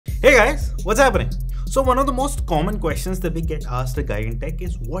Hey guys, what's happening? So one of the most common questions that we get asked at Guide in Tech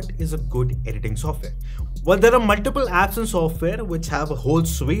is what is a good editing software? Well, there are multiple apps and software which have a whole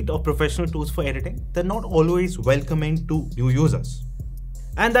suite of professional tools for editing. They're not always welcoming to new users.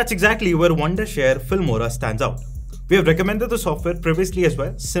 And that's exactly where Wondershare Filmora stands out. We have recommended the software previously as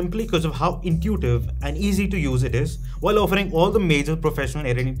well, simply because of how intuitive and easy to use it is, while offering all the major professional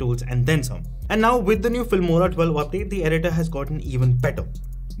editing tools and then some. And now with the new Filmora 12 update, the editor has gotten even better.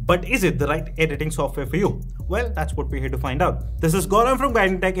 But is it the right editing software for you? Well, that's what we're here to find out. This is Gaurav from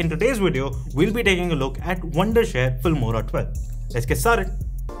Guide in Tech. In today's video, we'll be taking a look at Wondershare Filmora 12. Let's get started.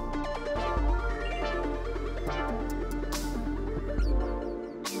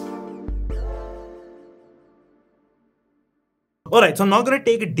 Alright, so I'm not going to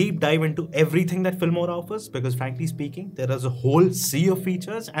take a deep dive into everything that Filmora offers because frankly speaking, there is a whole sea of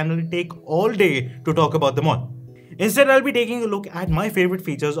features and it'll take all day to talk about them all. Instead, I'll be taking a look at my favorite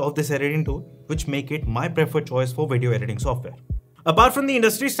features of this editing tool, which make it my preferred choice for video editing software. Apart from the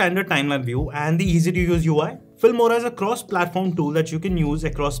industry standard timeline view and the easy to use UI, Filmora is a cross-platform tool that you can use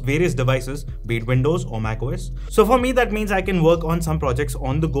across various devices, be it Windows or macOS. So for me, that means I can work on some projects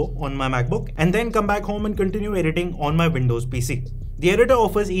on the go on my MacBook and then come back home and continue editing on my Windows PC. The editor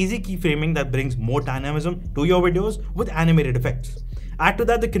offers easy keyframing that brings more dynamism to your videos with animated effects. Add to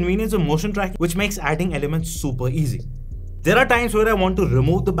that the convenience of motion tracking, which makes adding elements super easy. There are times where I want to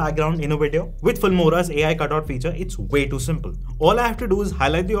remove the background in a video. With Filmora's AI cutout feature, it's way too simple. All I have to do is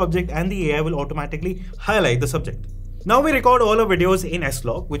highlight the object and the AI will automatically highlight the subject. Now we record all our videos in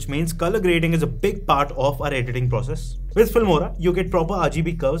S-Log, which means color grading is a big part of our editing process. With Filmora, you get proper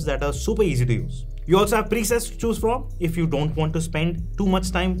Rgb curves that are super easy to use. You also have presets to choose from if you don't want to spend too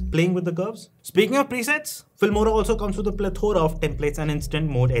much time playing with the curves. Speaking of presets, Filmora also comes with a plethora of templates and instant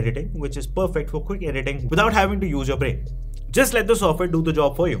mode editing, which is perfect for quick editing without having to use your brain. Just let the software do the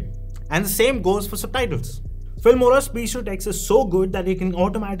job for you. And the same goes for subtitles. Filmora's speech to text is so good that it can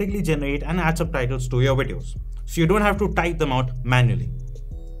automatically generate and add subtitles to your videos, so you don't have to type them out manually.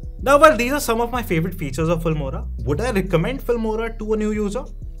 Now, while these are some of my favorite features of Filmora, would I recommend Filmora to a new user?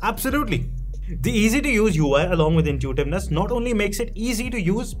 Absolutely. The easy-to-use UI along with intuitiveness not only makes it easy to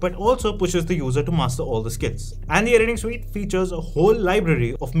use but also pushes the user to master all the skills. And the editing suite features a whole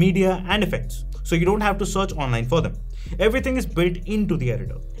library of media and effects, so you don't have to search online for them. Everything is built into the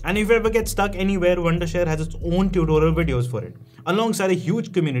editor. And if you ever get stuck anywhere, Wondershare has its own tutorial videos for it, alongside a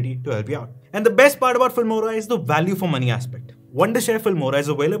huge community to help you out. And the best part about Filmora is the value for money aspect. Wondershare Filmora is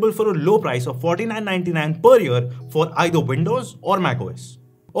available for a low price of $49.99 per year for either Windows or macOS.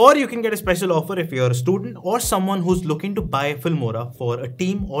 Or you can get a special offer if you're a student or someone who's looking to buy Filmora for a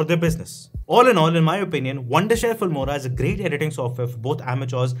team or their business. All, in my opinion, Wondershare Filmora is a great editing software for both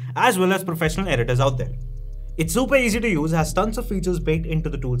amateurs as well as professional editors out there. It's super easy to use, has tons of features baked into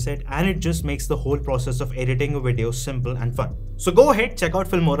the toolset, and it just makes the whole process of editing a video simple and fun. So go ahead, check out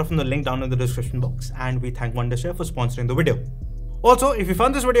Filmora from the link down in the description box, and we thank Wondershare for sponsoring the video. Also, if you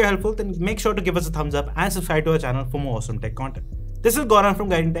found this video helpful, then make sure to give us a thumbs up and subscribe to our channel for more awesome tech content. This is Gaurav from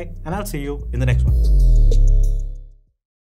Guide in Tech, and I'll see you in the next one.